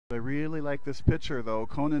I really like this pitcher, though.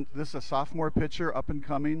 Conant, this is a sophomore pitcher, up and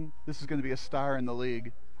coming. This is going to be a star in the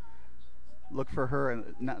league. Look for her,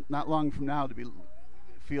 and not long from now, to be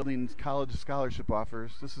fielding college scholarship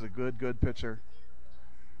offers. This is a good pitcher.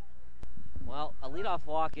 Well, a leadoff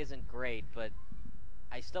walk isn't great, but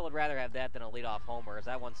I still would rather have that than a leadoff homer, as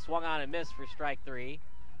that one swung on and missed for strike 3.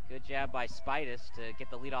 Good job by Spitus to get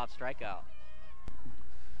the leadoff strikeout.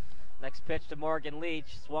 Next pitch to Morgan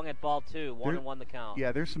Leach, swung at ball 2, 1-1 the count.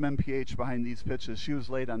 Yeah, there's some MPH behind these pitches. She was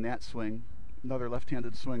late on that swing. Another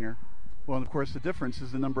left-handed swinger. Well, and of course, the difference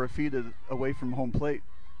is the number of feet away from home plate.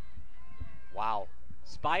 Wow.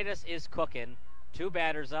 Spitus is cooking. 2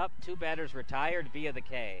 batters up, 2 batters retired via the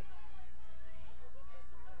K.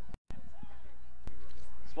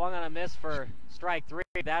 Swung on a miss for strike 3.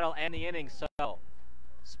 That'll end the inning. So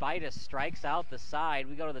Spitus strikes out the side.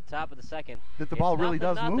 We go to the top of the second. That the ball really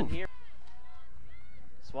does move. Here.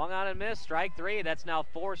 Swung on and missed. Strike 3. That's now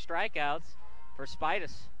 4 strikeouts for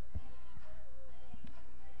Spitus.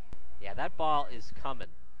 Yeah, that ball is coming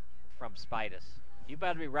from Spitus. You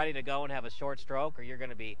better be ready to go and have a short stroke, or you're going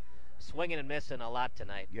to be swinging and missing a lot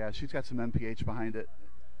tonight. Yeah, she's got some MPH behind it.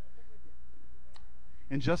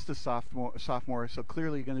 And just a sophomore, so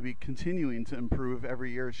clearly going to be continuing to improve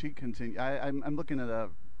every year she continues. I'm looking at a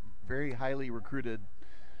very highly recruited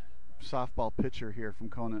softball pitcher here from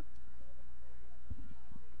Conant.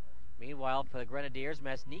 Meanwhile, for the Grenadiers,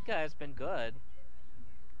 Masnika has been good.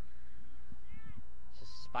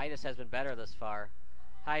 Spitus has been better this far.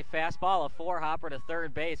 High fastball, a 4-hopper to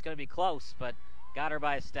third base. Going to be close, but got her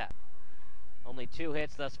by a step. Only 2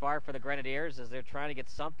 hits thus far for the Grenadiers as they're trying to get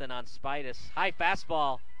something on Spitus. High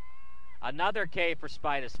fastball. Another K for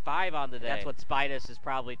Spitus. 5 on the day. That's what Spitus is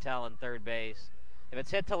probably telling third base. If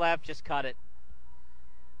it's hit to left, just cut it.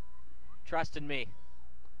 Trust in me.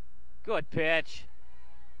 Good pitch.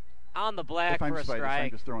 On the black for a strike.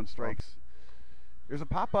 I'm just throwing strikes. There's a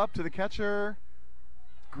pop-up to the catcher.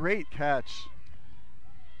 Great catch.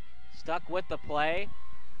 Stuck with the play.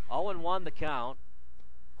 0-1 the count.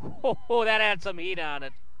 Oh, that had some heat on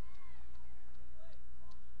it.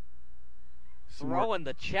 Throwing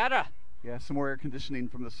the cheddar. Yeah, some more air conditioning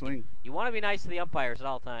from the swing. You want to be nice to the umpires at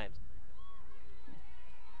all times.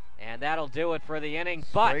 And that'll do it for the inning.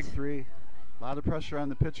 Strike 3. A lot of pressure on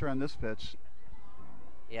the pitcher on this pitch.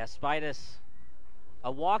 Yeah, Spitus.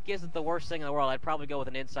 A walk isn't the worst thing in the world. I'd probably go with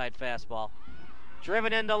an inside fastball.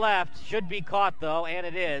 Driven into left. Should be caught, though, and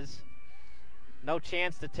it is. No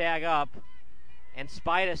chance to tag up. And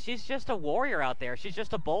Spitus, she's just a warrior out there. She's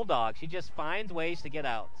just a bulldog. She just finds ways to get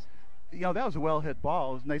outs. You know, that was a well-hit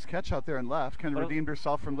ball. It was a nice catch out there and left. Kind of redeemed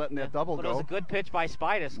herself from letting that double go. But it was a good pitch by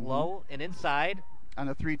Spitus. Low and inside. On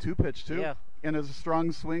a 3-2 pitch, too. Yeah. And it was a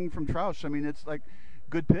strong swing from Troush. I mean, it's like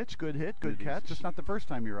good pitch, good hit, good catch. Just not the first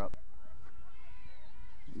time you're up.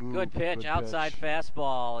 Ooh, good pitch, outside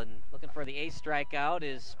fastball. And looking for the 8th strikeout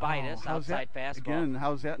is Spitus, outside fastball. Again,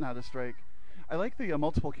 how's that not a strike? I like the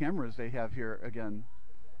multiple cameras they have here again.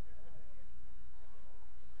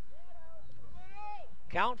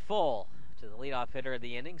 Count full to the leadoff hitter of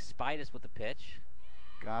the inning. Spitus with the pitch.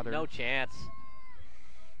 Got her. No chance.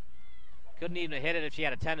 Couldn't even hit it if she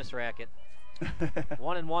had a tennis racket.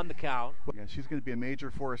 1-1 the count. Yeah, she's going to be a major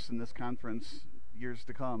force in this conference years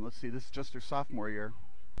to come. Let's see, this is just her sophomore year.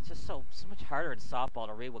 It's just so much harder in softball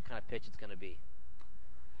to read what kind of pitch it's going to be.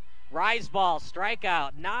 Rise ball,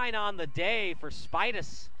 strikeout, 9 on the day for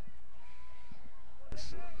Spitus.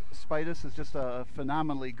 Spitus is just a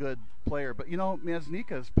phenomenally good player, but you know,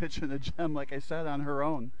 Masnika's pitching a gem, like I said, on her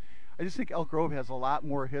own. I just think Elk Grove has a lot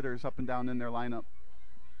more hitters up and down in their lineup.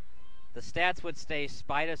 The stats would say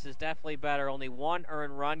Spitus is definitely better. Only 1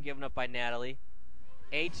 earned run given up by Natalie.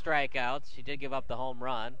 8 strikeouts. She did give up the home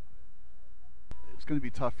run. It's going to be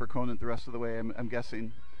tough for Conant the rest of the way, I'm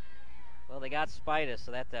guessing. Well, they got Spitus,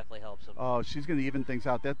 so that definitely helps them. Oh, she's going to even things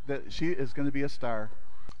out. That she is going to be a star.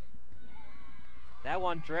 That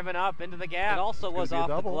one driven up into the gap. It also was off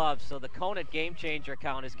the glove, so the Conant game changer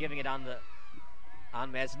count is giving it on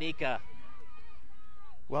Masnika.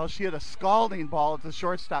 Well, she had a scalding ball at the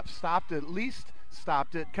shortstop, stopped it, at least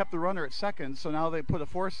stopped it, kept the runner at second, so now they put a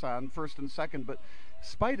force on first and second. But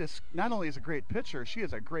Spitus not only is a great pitcher, she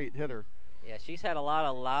is a great hitter. Yeah, she's had a lot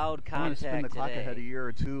of loud contact. I'm going to spin the clock today. ahead a year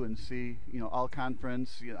or two and see, you know, all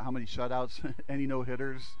conference, you know, how many shutouts, any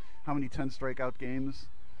no-hitters, how many 10 strikeout games.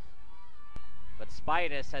 But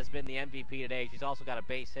Spitus has been the MVP today. She's also got a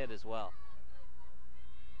base hit as well.